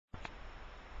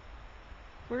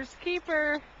Where's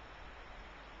Keeper?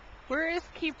 Where is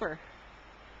Keeper?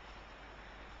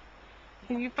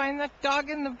 Can you find that dog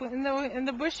in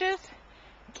the bushes?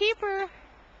 Keeper.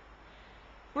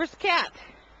 Where's Cat?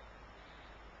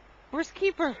 Where's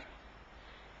Keeper?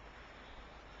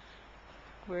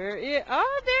 Where is?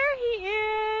 Oh, there he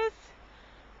is.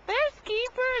 There's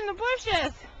Keeper in the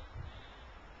bushes.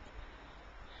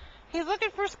 He's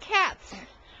looking for his cats.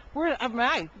 Where's the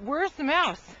mouse?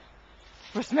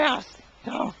 Where's the mouse?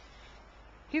 Oh,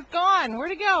 he's gone. Where'd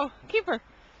he go? Keeper.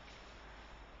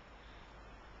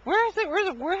 Where is it?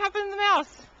 Where happened to the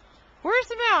mouse? Where's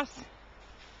the mouse?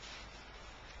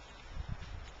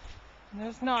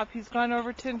 There's Nop. He's gone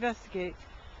over to investigate.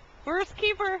 Where's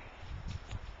Keeper?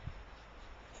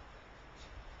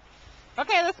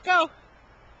 Okay, let's go.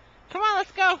 Come on,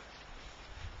 let's go.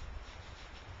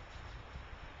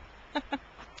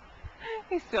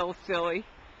 He's so silly.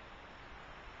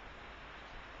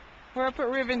 We're up at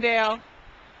Rivendell,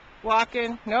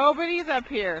 walking. Nobody's up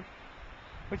here,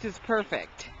 which is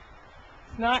perfect.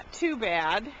 It's not too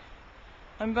bad.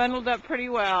 I'm bundled up pretty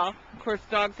well. Of course,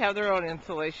 dogs have their own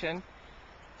insulation,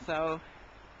 so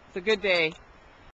it's a good day.